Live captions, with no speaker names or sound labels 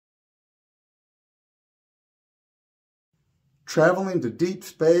Traveling to deep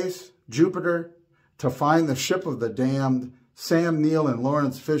space, Jupiter, to find the ship of the damned, Sam Neill and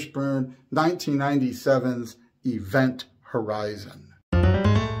Lawrence Fishburne, 1997's Event Horizon.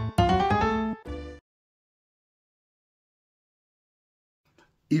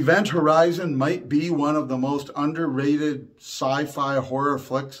 Event Horizon might be one of the most underrated sci-fi horror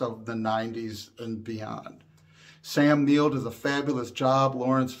flicks of the 90s and beyond. Sam Neill does a fabulous job.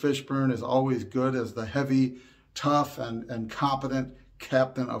 Lawrence Fishburne is always good as the heavy, tough, and competent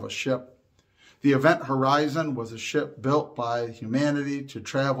captain of a ship. The Event Horizon was a ship built by humanity to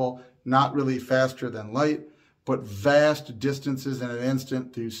travel not really faster than light, but vast distances in an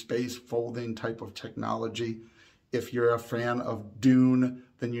instant through space folding type of technology. If you're a fan of Dune,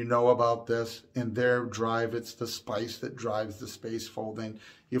 then you know about this. In their drive, it's the spice that drives the space folding.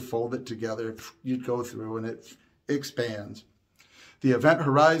 You fold it together, you go through, and it expands. The Event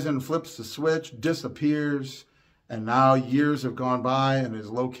Horizon flips the switch, disappears, and now years have gone by and is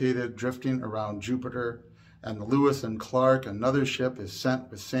located drifting around Jupiter. And Lewis and Clark, another ship, is sent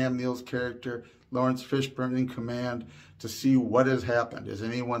with Sam Neill's character, Lawrence Fishburne, in command to see what has happened. Is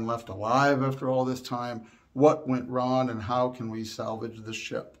anyone left alive after all this time? What went wrong, and how can we salvage the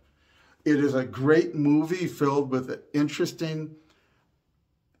ship? It is a great movie filled with interesting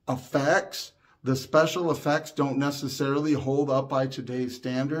effects. The special effects don't necessarily hold up by today's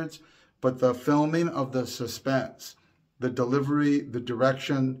standards, but the filming of the suspense, the delivery, the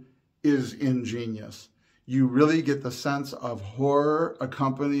direction is ingenious. You really get the sense of horror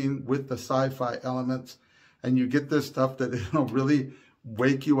accompanying with the sci-fi elements, and you get this stuff that it'll really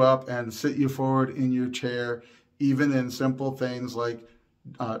wake you up and sit you forward in your chair, even in simple things like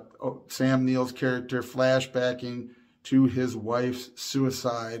Sam Neill's character flashbacking to his wife's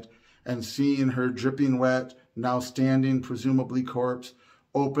suicide and seeing her dripping wet, now standing, presumably corpse,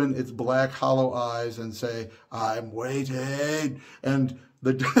 open its black hollow eyes and say, "I'm waiting." And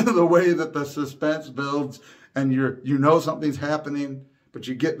the way that the suspense builds, and you know something's happening, but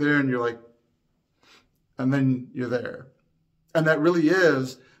you get there and you're like, and then you're there. And that really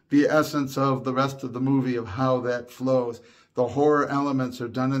is the essence of the rest of the movie, of how that flows. The horror elements are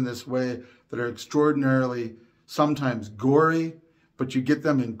done in this way that are extraordinarily, sometimes gory, but you get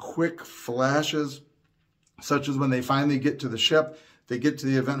them in quick flashes, such as when they finally get to the ship, they get to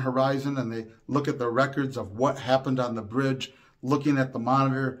the Event Horizon and they look at the records of what happened on the bridge, looking at the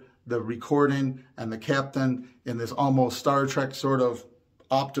monitor, the recording, and the captain, in this almost Star Trek sort of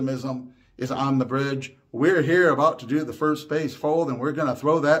optimism, is on the bridge. "We're here about to do the first space fold, and we're going to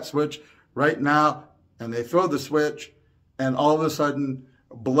throw that switch right now." And they throw the switch, and all of a sudden,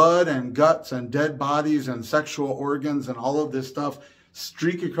 blood and guts and dead bodies and sexual organs and all of this stuff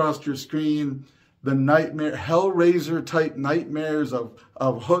streak across your screen. The nightmare, Hellraiser type nightmares of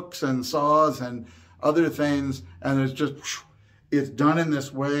hooks and saws and other things. And it's just, it's done in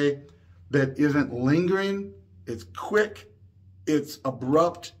this way that isn't lingering. It's quick, it's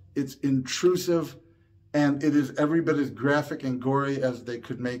abrupt, it's intrusive, and it is every bit as graphic and gory as they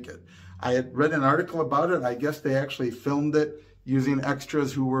could make it. I had read an article about it. I guess they actually filmed it using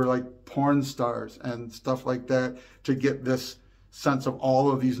extras who were like porn stars and stuff like that to get this sense of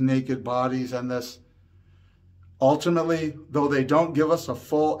all of these naked bodies. And this, ultimately, though they don't give us a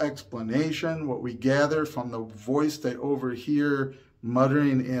full explanation, what we gather from the voice they overhear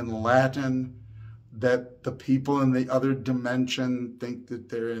muttering in Latin, that the people in the other dimension think that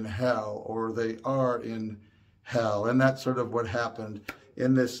they're in hell, or they are in hell. And that's sort of what happened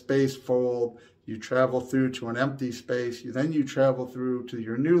in this space fold. You travel through to an empty space, then you travel through to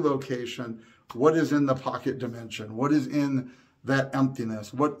your new location. What is in the pocket dimension? What is in that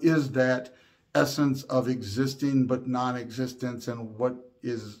emptiness? What is that essence of existing but non-existence, and what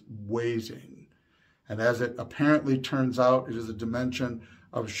is waiting? And as it apparently turns out, it is a dimension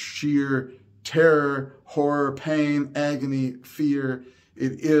of sheer terror, horror, pain, agony, fear.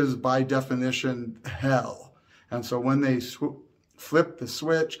 It is, by definition, hell. And so when they flipped the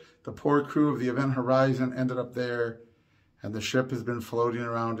switch, the poor crew of the Event Horizon ended up there, and the ship has been floating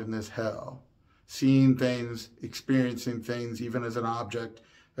around in this hell, seeing things, experiencing things, even as an object,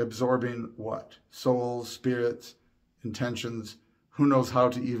 absorbing what? Souls, spirits, intentions, who knows how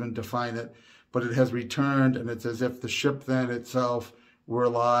to even define it, but it has returned, and it's as if the ship then itself were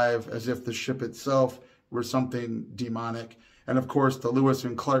alive, as if the ship itself were something demonic. And of course, the Lewis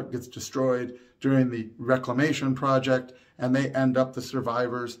and Clark gets destroyed during the reclamation project, and they end up, the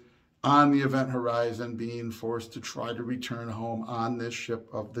survivors, on the Event Horizon, being forced to try to return home on this ship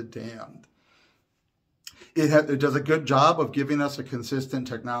of the damned. It does a good job of giving us a consistent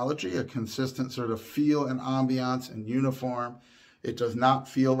technology, a consistent sort of feel and ambiance and uniform. It does not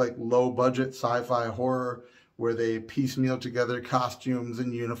feel like low-budget sci-fi horror where they piecemeal together costumes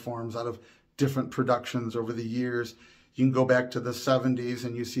and uniforms out of different productions over the years. You can go back to the 70s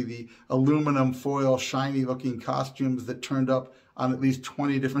and you see the aluminum foil, shiny looking costumes that turned up on at least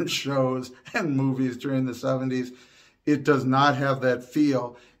 20 different shows and movies during the 70s. It does not have that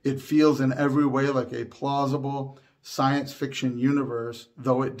feel. It feels in every way like a plausible science fiction universe,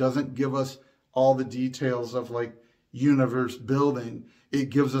 though it doesn't give us all the details of like universe building. It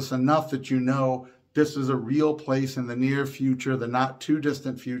gives us enough that you know this is a real place in the near future, the not too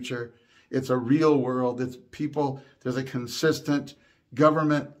distant future. It's a real world. It's people. There's a consistent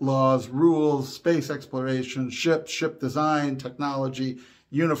government, laws, rules, space exploration, ship design, technology,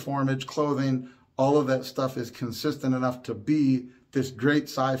 uniformage, clothing. All of that stuff is consistent enough to be this great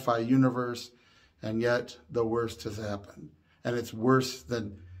sci-fi universe. And yet the worst has happened. And it's worse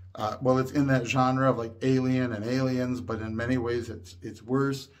than, well, it's in that genre of like Alien and Aliens, but in many ways it's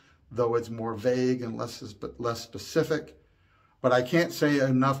worse, though it's more vague and less specific. But I can't say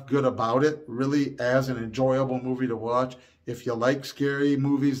enough good about it, really, as an enjoyable movie to watch. If you like scary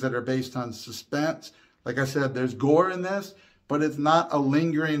movies that are based on suspense, like I said, there's gore in this, but it's not a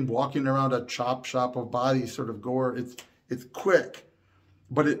lingering, walking around a chop shop of bodies sort of gore. It's quick,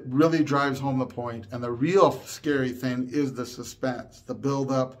 but it really drives home the point. And the real scary thing is the suspense, the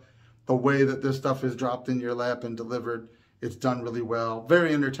buildup, the way that this stuff is dropped in your lap and delivered. It's done really well.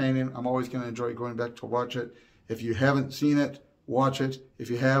 Very entertaining. I'm always going to enjoy going back to watch it. If you haven't seen it, watch it. If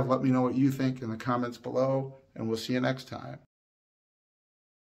you have, let me know what you think in the comments below, and we'll see you next time.